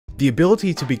The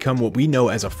ability to become what we know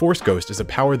as a Force Ghost is a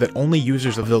power that only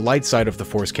users of the light side of the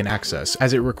Force can access,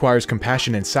 as it requires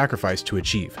compassion and sacrifice to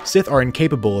achieve. Sith are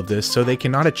incapable of this, so they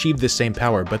cannot achieve this same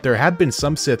power, but there have been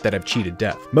some Sith that have cheated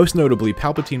death. Most notably,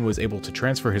 Palpatine was able to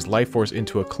transfer his life force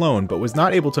into a clone, but was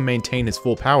not able to maintain his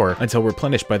full power until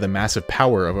replenished by the massive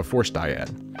power of a Force dyad.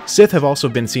 Sith have also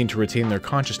been seen to retain their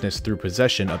consciousness through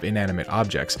possession of inanimate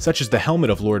objects, such as the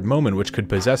helmet of Lord Momin, which could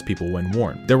possess people when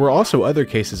worn. There were also other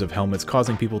cases of helmets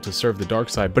causing people to serve the dark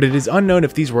side, but it is unknown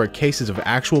if these were cases of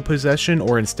actual possession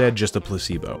or instead just a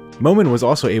placebo. Momin was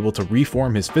also able to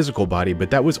reform his physical body,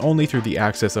 but that was only through the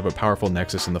access of a powerful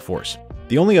nexus in the Force.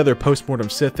 The only other post-mortem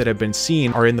Sith that have been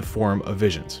seen are in the form of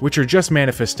visions, which are just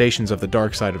manifestations of the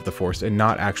dark side of the Force and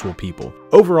not actual people.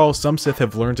 Overall, some Sith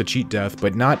have learned to cheat death,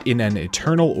 but not in an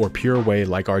eternal or pure way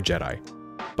like our Jedi.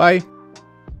 Bye!